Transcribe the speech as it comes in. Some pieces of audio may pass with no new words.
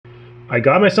I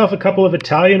got myself a couple of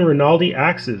Italian Rinaldi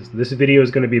axes. This video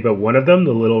is going to be about one of them,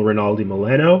 the little Rinaldi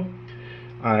Milano.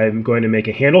 I'm going to make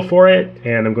a handle for it,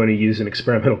 and I'm going to use an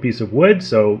experimental piece of wood,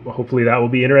 so hopefully that will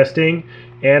be interesting.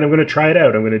 And I'm going to try it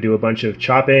out. I'm going to do a bunch of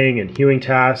chopping and hewing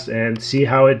tasks and see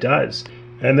how it does.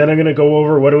 And then I'm going to go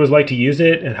over what it was like to use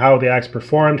it and how the axe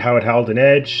performed, how it held an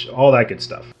edge, all that good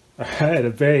stuff. Alright,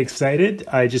 I'm very excited.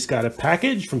 I just got a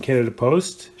package from Canada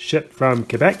Post, shipped from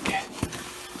Quebec.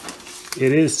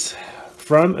 It is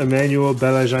from Emmanuel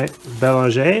Belanger,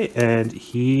 and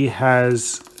he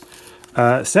has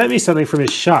sent me something from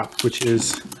his shop, which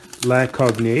is La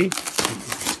Cognée.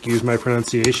 Excuse my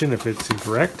pronunciation if it's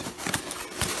incorrect.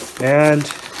 And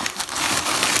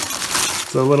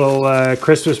it's a little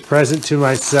Christmas present to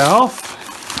myself,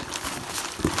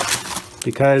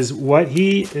 because what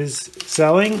he is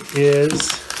selling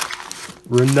is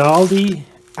Rinaldi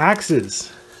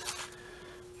axes.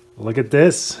 Look at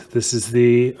this. This is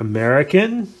the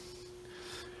American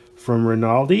from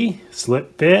Rinaldi,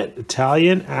 slip bit,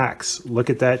 Italian axe.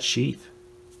 Look at that sheath.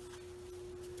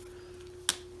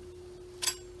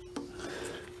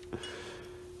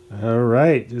 All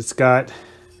right, it's got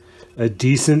a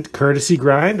decent courtesy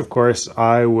grind. Of course,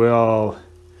 I will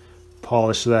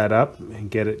polish that up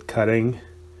and get it cutting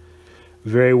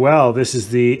very well. This is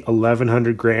the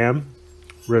 1100 gram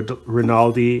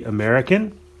Rinaldi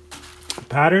American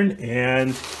pattern,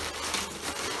 and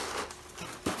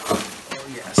oh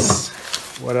yes,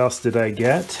 what else did I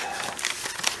get?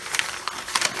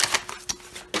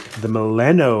 The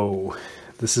Milano.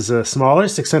 This is a smaller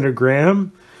 600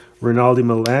 gram Rinaldi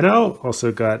Milano.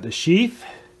 Also got a sheath.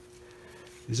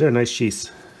 These are nice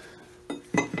sheaths.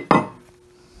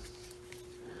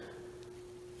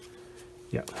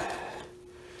 Yeah,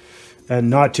 and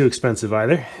not too expensive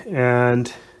either.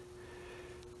 And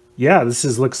yeah,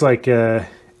 this looks like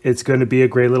it's going to be a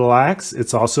great little axe.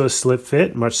 It's also a slip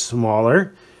fit, much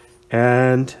smaller.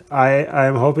 And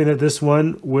I'm hoping that this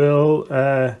one will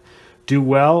do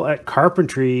well at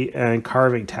carpentry and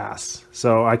carving tasks.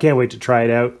 So I can't wait to try it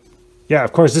out. Yeah,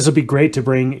 of course, this will be great to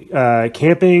bring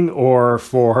camping or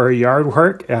for yard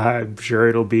work. I'm sure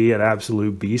it'll be an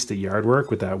absolute beast at yard work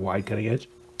with that wide cutting edge.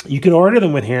 You can order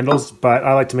them with handles, but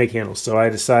I like to make handles, so I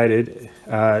decided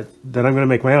that I'm going to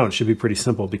make my own. It should be pretty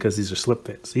simple because these are slip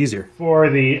fits, easier. For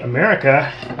the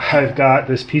America, I've got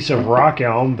this piece of rock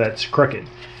elm that's crooked.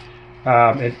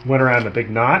 It went around a big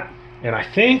knot, and I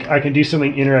think I can do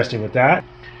something interesting with that.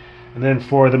 And then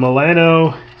for the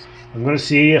Milano, I'm going to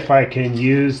see if I can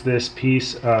use this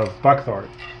piece of buckthorn.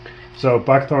 So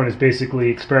buckthorn is basically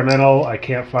experimental. I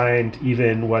can't find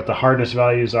even what the hardness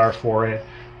values are for it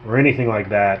or anything like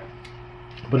that,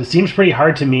 but it seems pretty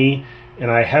hard to me, and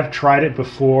I have tried it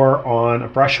before on a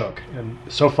brush hook, and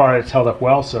so far it's held up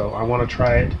well, so I want to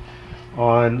try it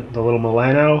on the little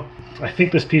Milano. I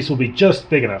think this piece will be just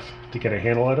big enough to get a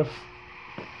handle out of.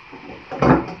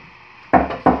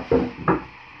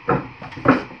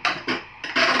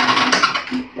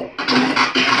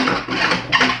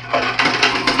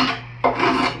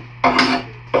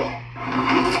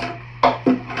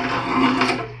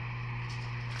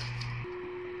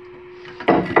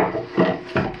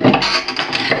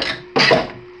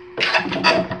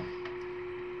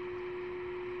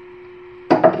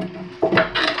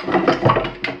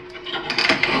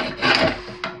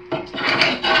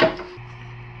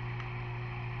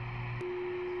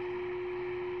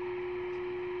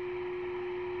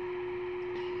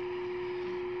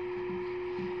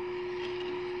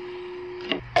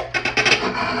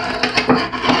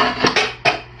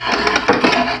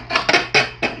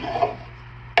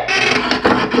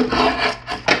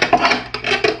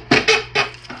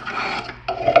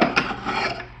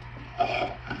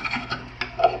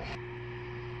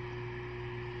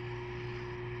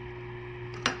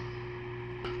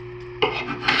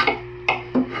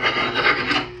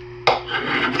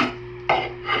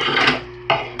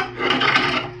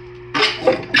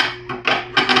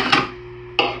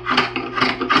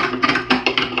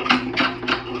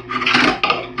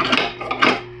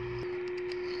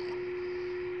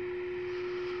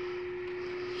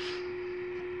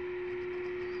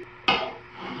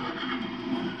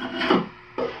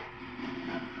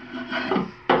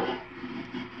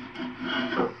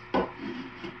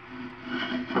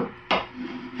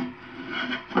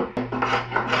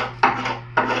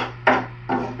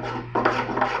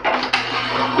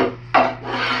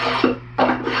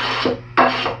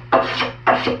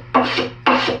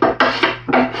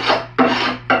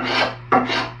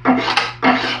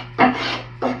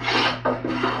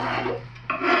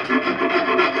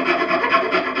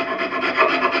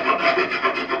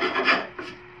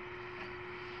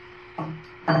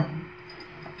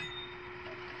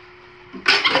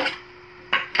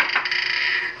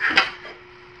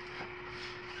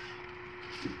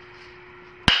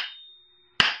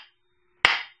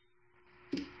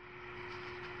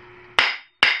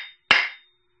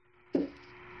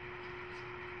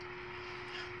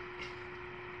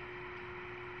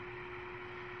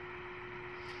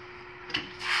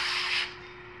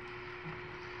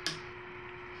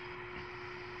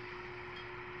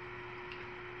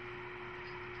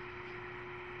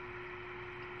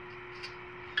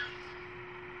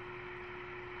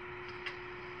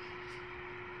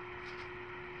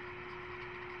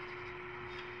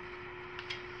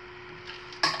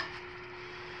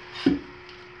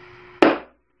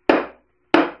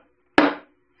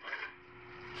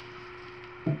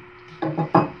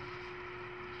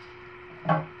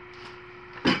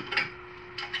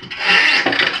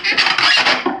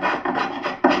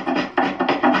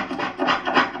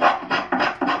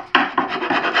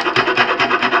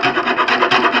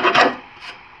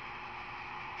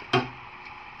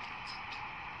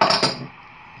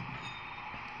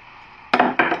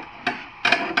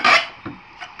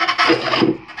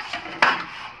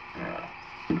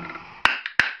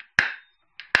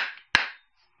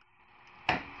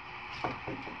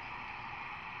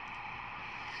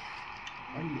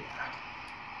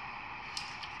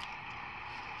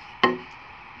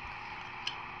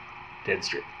 dead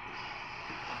straight.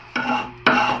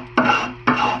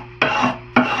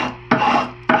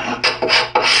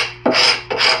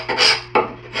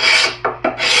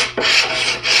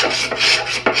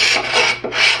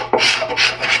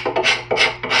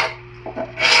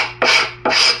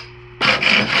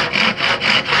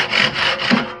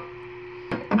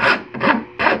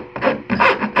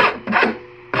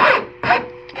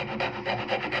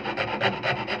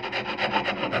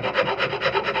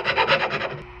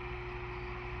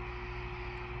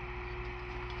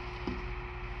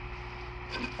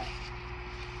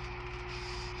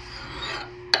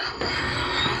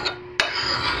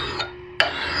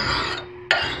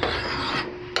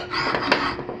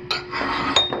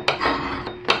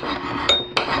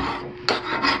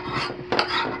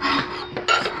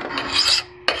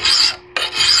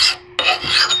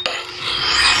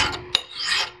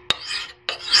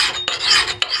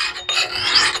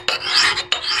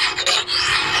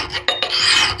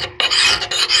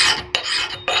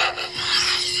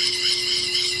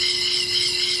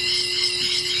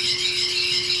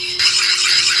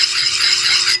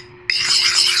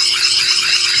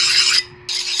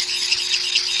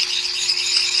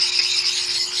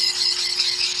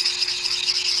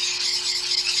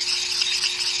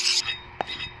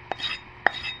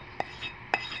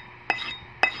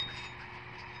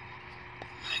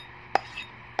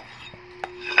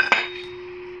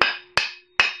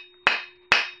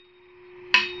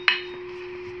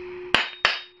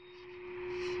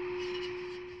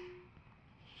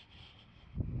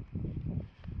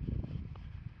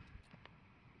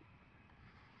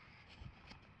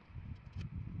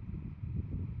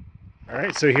 All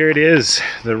right, so here it is,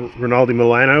 the Rinaldi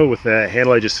Milano with the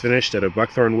handle I just finished out of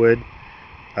buckthorn wood.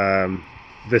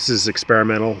 This is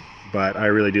experimental, but I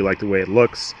really do like the way it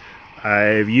looks.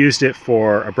 I've used it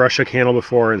for a brush hook handle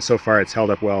before, and so far it's held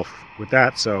up well with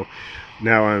that. So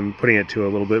now I'm putting it to a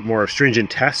little bit more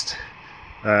stringent test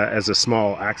as a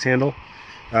small axe handle.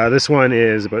 This one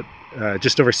is about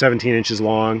just over 17 inches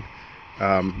long,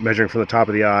 measuring from the top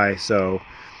of the eye. So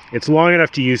it's long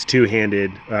enough to use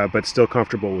two-handed, but still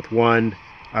comfortable with one.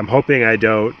 I'm hoping I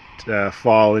don't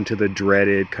fall into the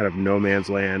dreaded kind of no man's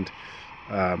land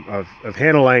of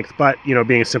handle length, but you know,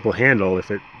 being a simple handle,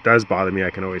 if it does bother me,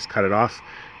 I can always cut it off.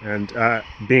 And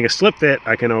being a slip fit,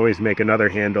 I can always make another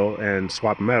handle and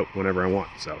swap them out whenever I want.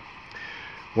 So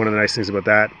one of the nice things about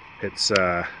that, it's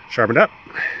sharpened up,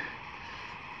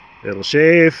 it'll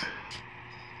shave.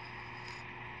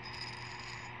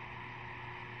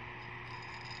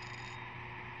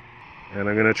 And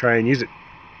I'm going to try and use it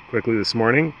quickly this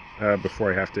morning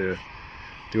before I have to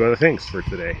do other things for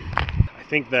today. I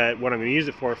think that what I'm going to use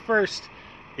it for first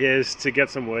is to get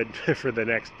some wood for the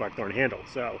next buckthorn handle.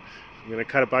 So I'm going to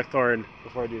cut a buckthorn.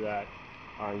 Before I do that,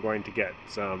 I'm going to get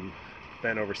some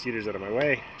bent over cedars out of my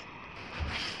way.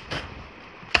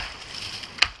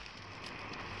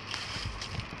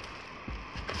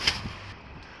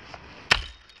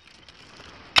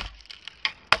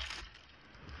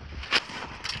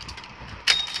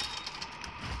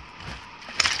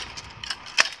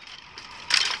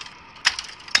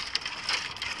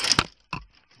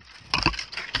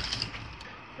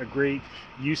 A great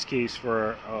use case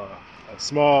for a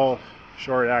small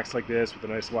short axe like this with a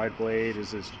nice wide blade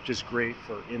is just great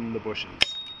for in the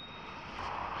bushes.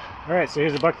 All right, so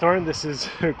here's a buckthorn. This is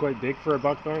quite big for a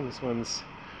buckthorn. This one's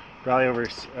probably over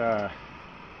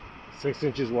 6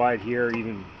 inches wide here,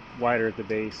 even wider at the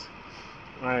base.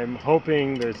 I'm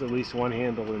hoping there's at least one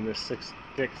handle in this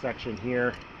thick section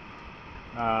here.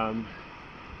 So I'm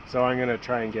going to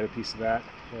try and get a piece of that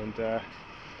and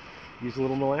use a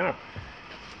little Milano.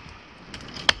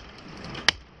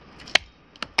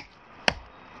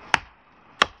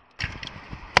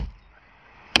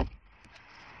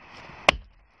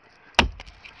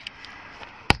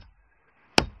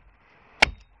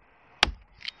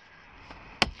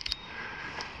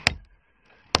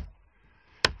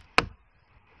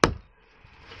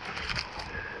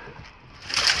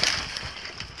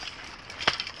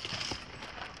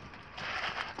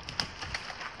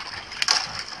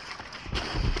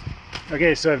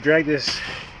 Okay, so I've dragged this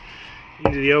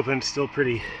into the open. Still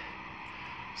pretty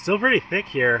thick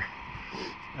here.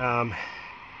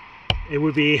 It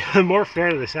would be more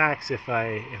fair to this axe if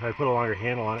I put a longer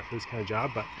handle on it for this kind of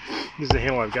job, but this is the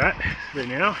handle I've got right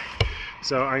now.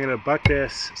 So I'm going to buck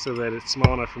this so that it's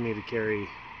small enough for me to carry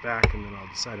back, and then I'll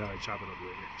decide how I chop it up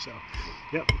later. So,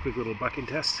 yep, a quick little bucking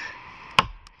test.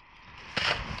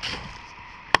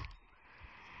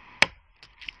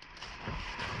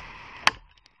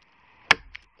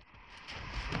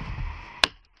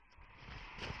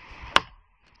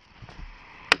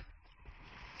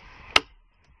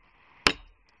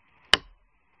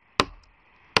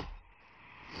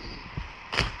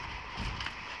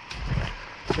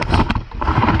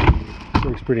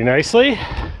 Works pretty nicely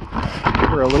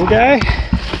for a little guy.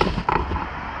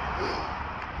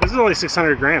 This is only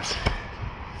 600 grams.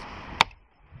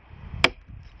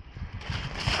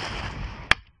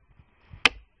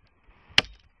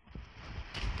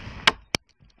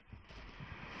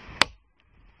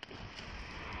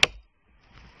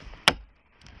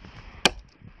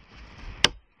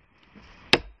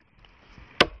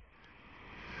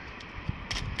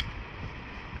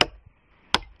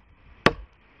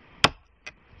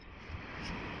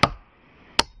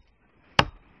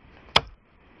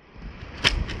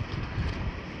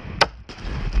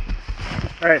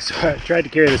 Alright, so I tried to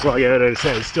carry this log out. I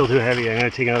decided it's still too heavy. I'm going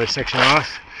to take another section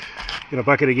off. I'm going to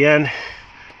bucket again.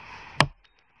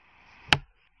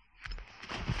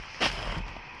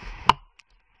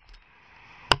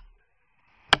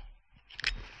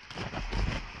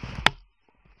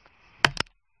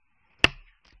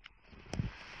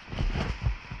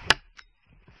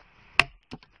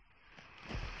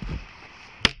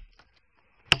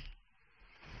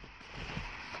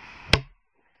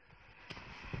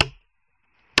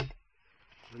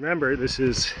 Remember, this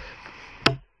is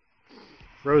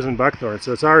frozen buckthorn,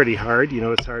 so it's already hard. You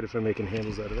know it's hard if I'm making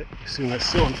handles out of it. Assume that's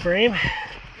still in frame.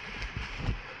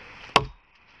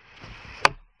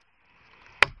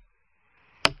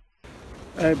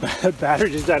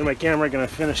 Battery just died on my camera. Gonna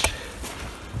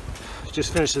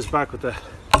just finish this buck with the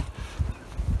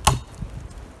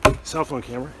cell phone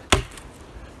camera.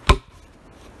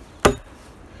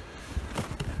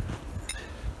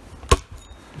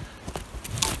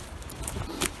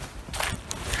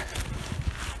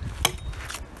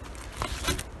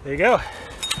 There you go.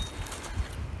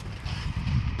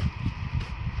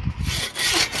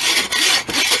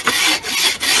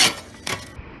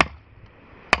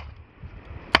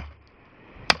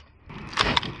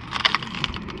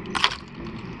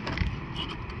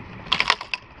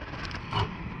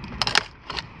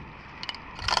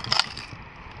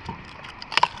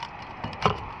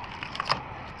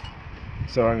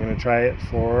 So I'm going to try it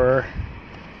for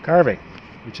carving,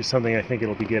 which is something I think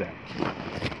it'll be good at.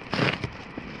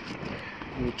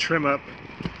 We'll trim up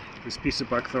this piece of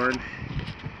buckthorn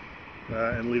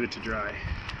and leave it to dry.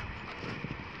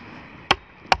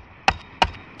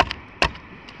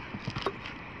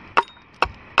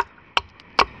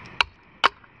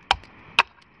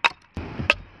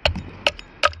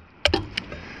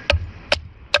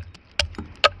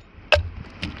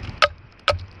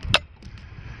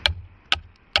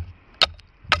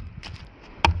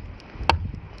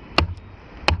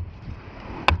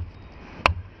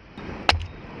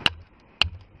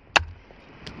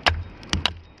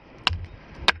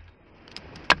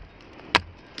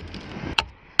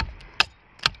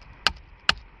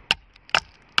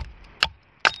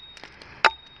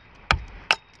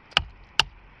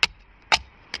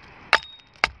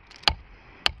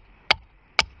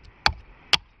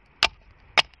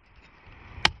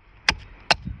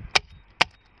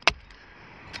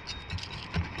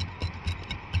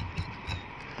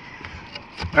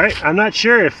 All right, I'm not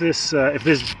sure if this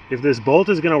bolt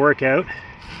is going to work out,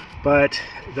 but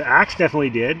the axe definitely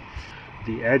did.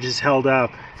 The edge is held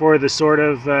up for the sort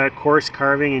of coarse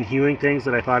carving and hewing things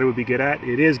that I thought it would be good at.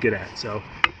 It is good at. So,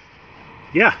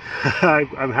 yeah,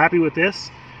 I'm happy with this,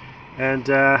 and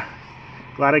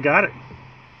glad I got it.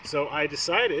 So I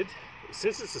decided,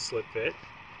 since it's a slip fit,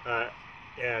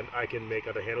 and I can make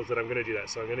other handles, that I'm going to do that.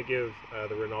 So I'm going to give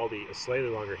the Rinaldi a slightly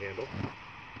longer handle,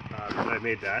 and I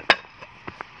made that.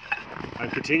 I'm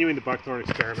continuing the buckthorn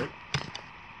experiment.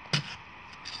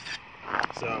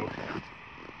 So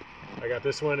I got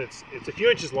this one. It's a few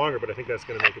inches longer, but I think that's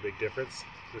going to make a big difference.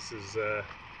 This is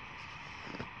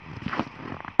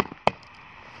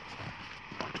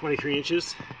 23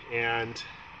 inches, and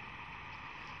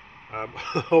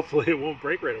hopefully it won't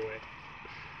break right away.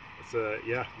 It's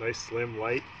yeah, nice, slim,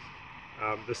 light.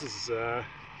 This is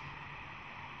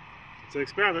it's an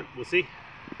experiment. We'll see.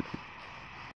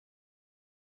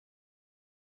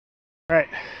 All right,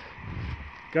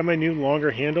 got my new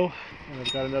longer handle, and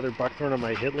I've got another buckthorn on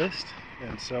my hit list.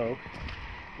 And so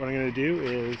what I'm going to do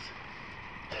is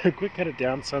quick cut it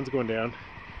down. The sun's going down.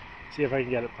 See if I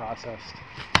can get it processed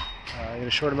in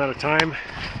a short amount of time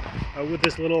with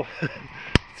this little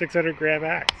 600 gram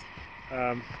axe.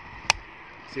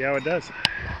 See how it does.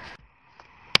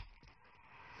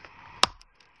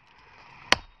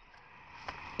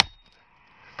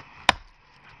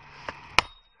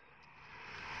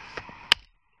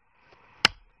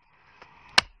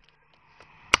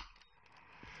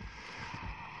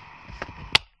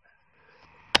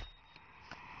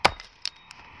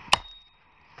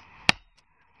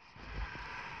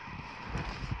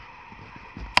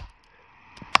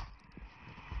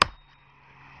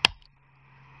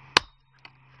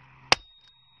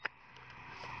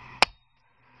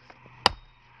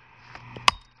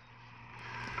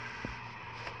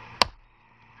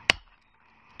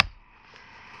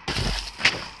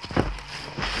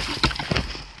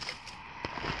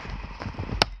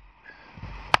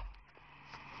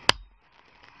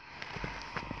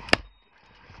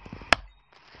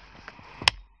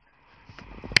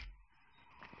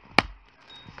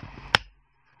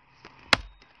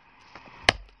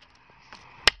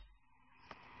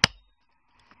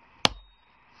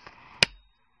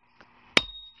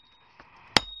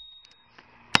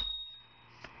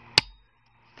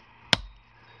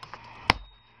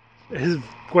 is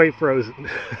quite frozen.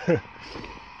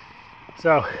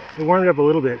 So it warmed up a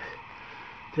little bit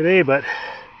today, but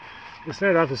it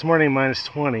started off this morning minus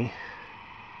 20.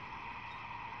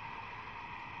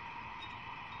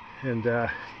 And yeah,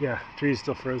 the tree is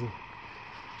still frozen.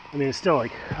 I mean, it's still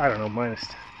like, I don't know, minus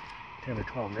 10 or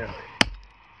 12 now.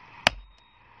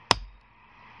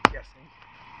 Guessing.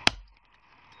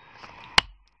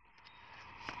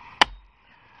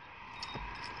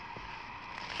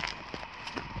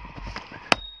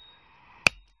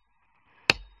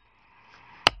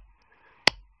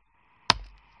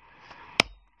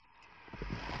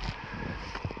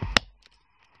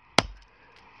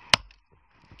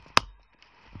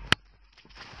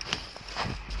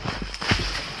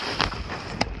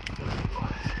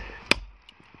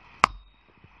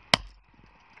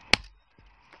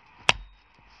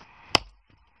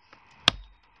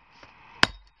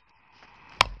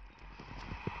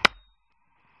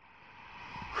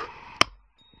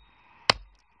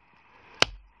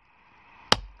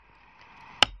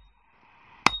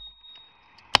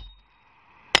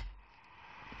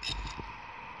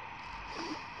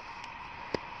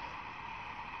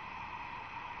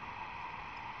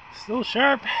 Still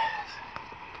sharp.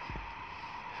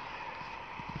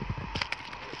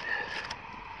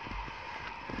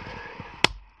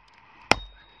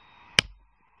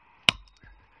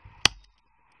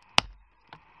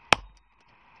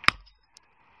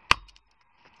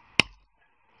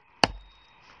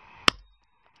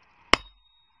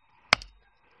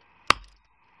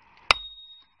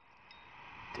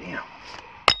 Damn.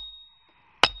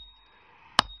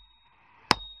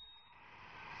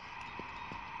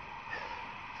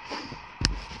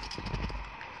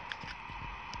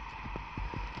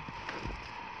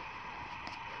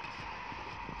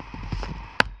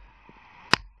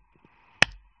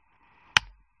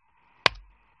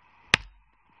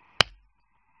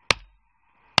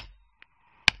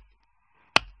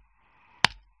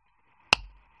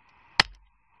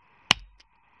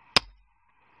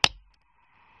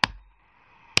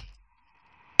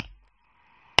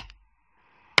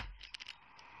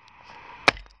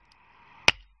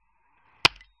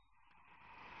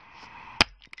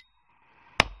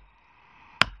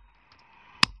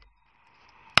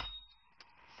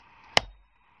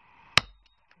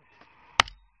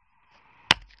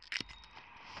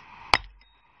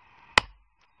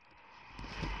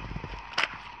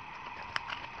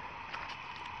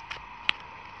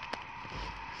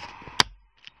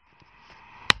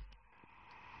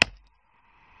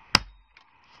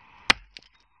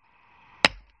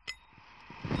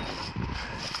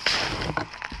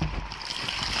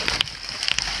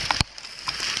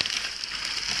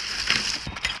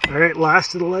 All right,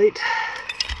 last of the light.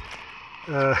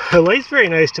 The light's very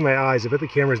nice to my eyes. I bet the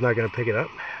camera's not going to pick it up.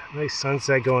 Nice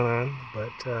sunset going on,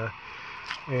 but I'm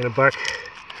going to buck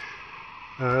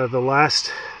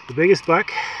the biggest buck,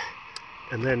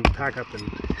 and then pack up and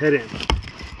head in.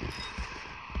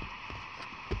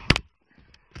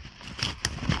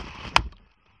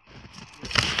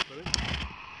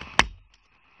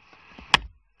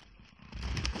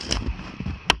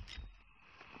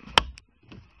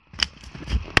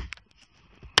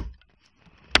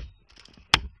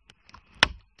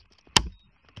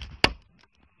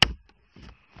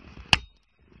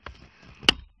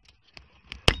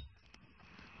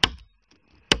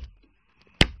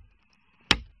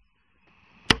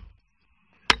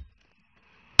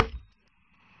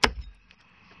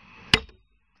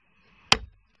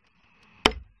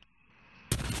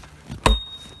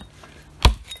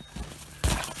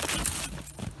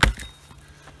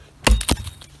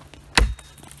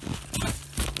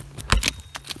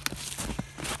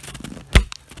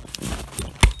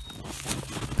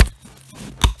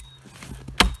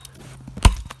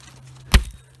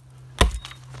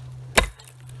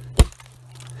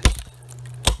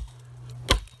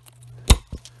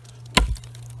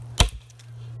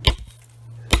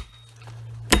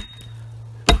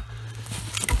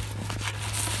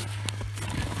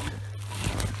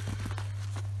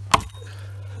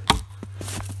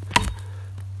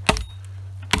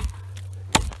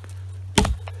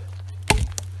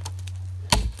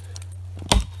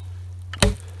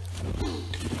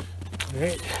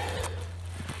 Alright,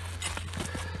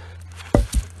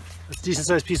 that's a decent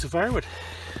sized piece of firewood.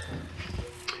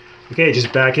 Okay,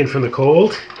 just back in from the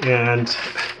cold, and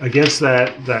against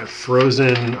that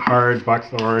frozen hard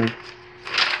buckthorn,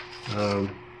 the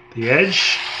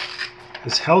edge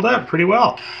is held up pretty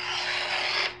well.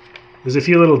 There's a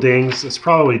few little dings. It's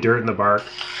probably dirt in the bark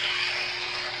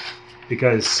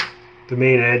because the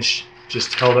main edge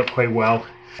just held up quite well.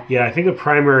 Yeah, I think the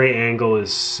primary angle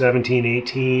is 17,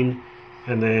 18.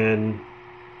 and then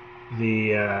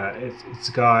it's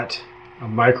got a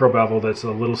micro bevel that's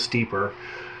a little steeper.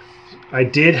 I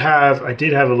did have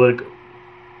a look.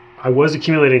 I was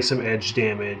accumulating some edge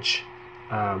damage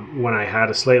when I had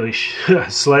a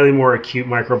slightly more acute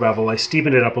micro bevel. I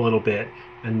steepened it up a little bit,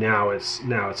 and now it's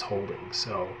holding.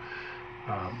 So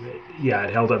yeah,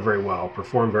 it held up very well,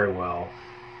 performed very well,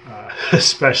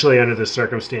 especially under the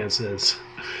circumstances.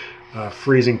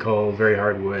 Freezing cold, very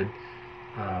hard wood.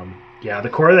 Yeah, the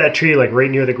core of that tree, like right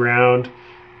near the ground,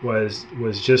 was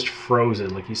just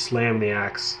frozen. Like you slammed the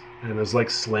axe, and it was like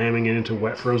slamming it into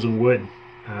wet frozen wood.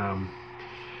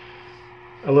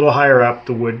 A little higher up,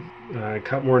 the wood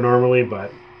cut more normally,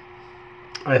 but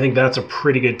I think that's a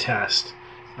pretty good test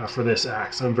for this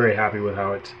axe. I'm very happy with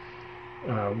how it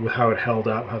held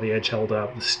up, how the edge held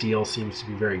up. The steel seems to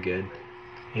be very good,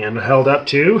 and it held up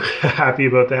too. Happy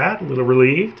about that. A little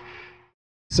relieved.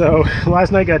 So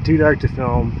last night got too dark to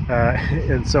film,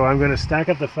 and so I'm going to stack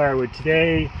up the firewood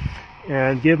today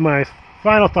and give my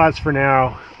final thoughts for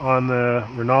now on the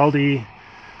Rinaldi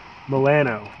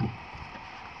Milano.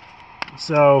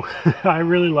 So I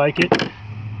really like it.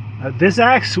 This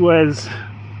axe was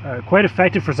quite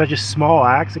effective for such a small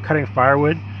axe at cutting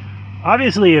firewood.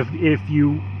 Obviously, if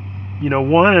you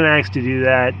want an axe to do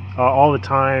that all the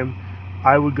time,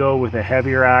 I would go with a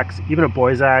heavier axe, even a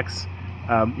boy's axe.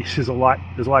 Is a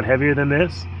lot heavier than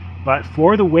this, but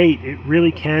for the weight, it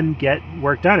really can get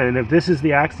work done. And if this is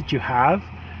the axe that you have,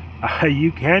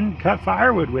 you can cut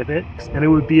firewood with it, and it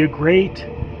would be a great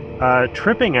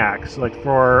tripping axe, like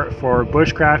for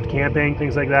bushcraft, camping,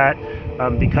 things like that,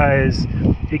 because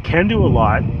it can do a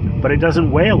lot, but it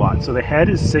doesn't weigh a lot. So the head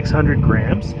is 600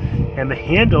 grams, and the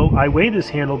handle, I weigh this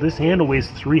handle weighs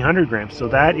 300 grams. So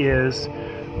that is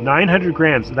 900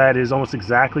 grams. That is almost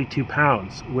exactly 2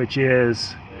 pounds, which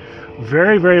is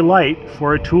very, very light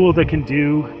for a tool that can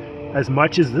do as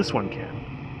much as this one can.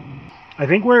 I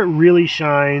think where it really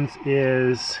shines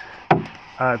is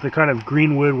the kind of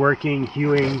green woodworking,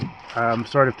 hewing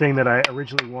sort of thing that I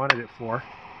originally wanted it for.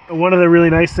 One of the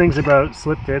really nice things about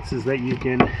slip fits is that you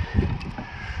can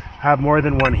have more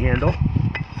than one handle,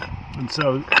 and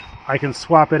so I can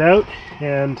swap it out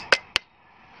and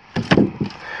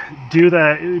do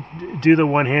the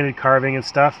one-handed carving and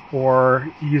stuff, or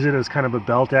use it as kind of a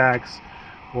belt axe,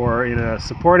 or in a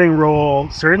supporting role,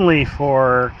 certainly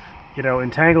for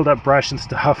entangled up brush and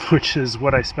stuff, which is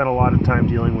what I spent a lot of time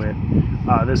dealing with.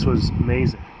 This was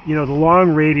amazing. The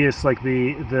long radius, like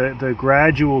the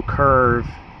gradual curve,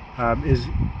 is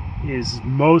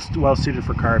most well suited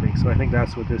for carving. So I think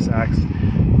that's what this axe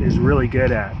is really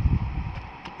good at.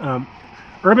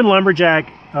 Urban Lumberjack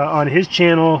on his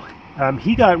channel,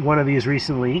 he got one of these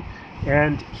recently,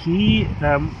 and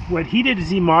what he did is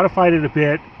he modified it a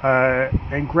bit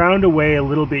and ground away a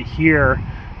little bit here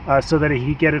so that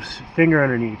he could get his finger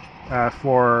underneath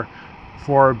for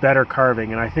better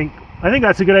carving. And I think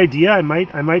that's a good idea. I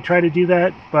might try to do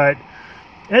that, but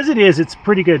as it is, it's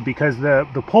pretty good because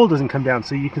the pole doesn't come down,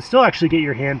 so you can still actually get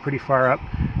your hand pretty far up,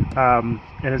 and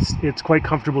it's quite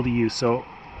comfortable to use. So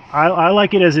I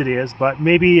like it as it is, but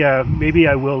maybe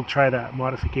I will try that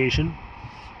modification.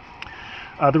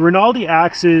 The Rinaldi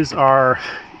axes are,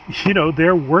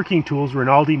 they're working tools.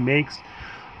 Rinaldi makes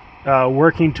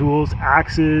working tools,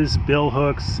 axes, bill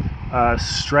hooks,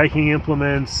 striking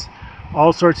implements,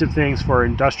 all sorts of things for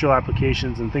industrial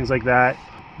applications and things like that.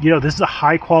 This is a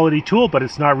high quality tool, but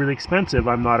it's not really expensive.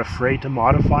 I'm not afraid to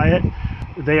modify it.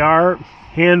 They are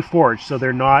hand forged, so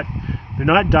they're not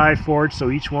die forged,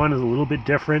 so each one is a little bit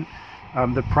different.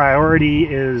 The priority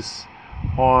is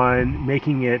on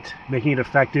making it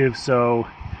effective. So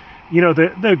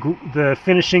the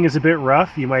finishing is a bit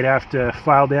rough. You might have to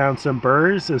file down some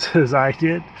burrs as I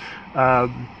did,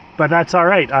 but that's all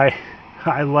right.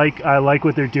 I like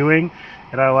what they're doing,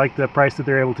 and I like the price that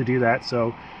they're able to do that.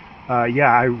 So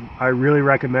yeah, I really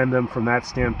recommend them from that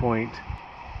standpoint.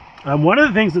 One of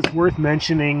the things that's worth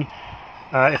mentioning,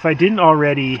 if I didn't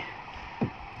already,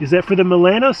 is that for the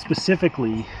Milano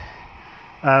specifically,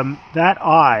 that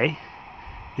eye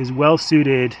is well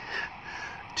suited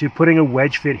to putting a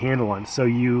wedge fit handle on. So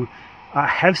you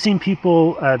have seen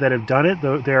people that have done it,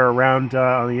 though they're around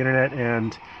on the internet,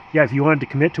 and yeah, if you wanted to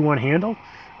commit to one handle,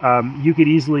 you could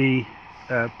easily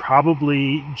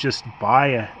probably just buy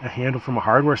a handle from a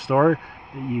hardware store.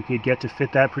 You could get to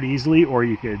fit that pretty easily, or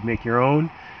you could make your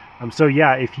own. So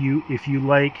yeah, if you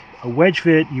like a wedge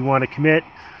fit, you want to commit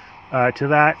to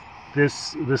that,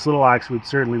 this little axe would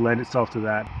certainly lend itself to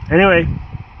that. Anyway,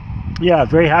 yeah,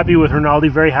 very happy with Rinaldi.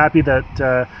 Very happy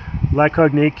that La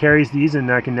Cognate carries these, and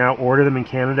I can now order them in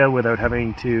Canada without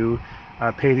having to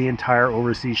pay the entire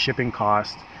overseas shipping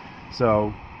cost.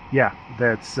 So yeah,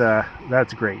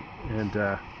 that's great, and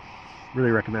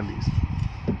really recommend these.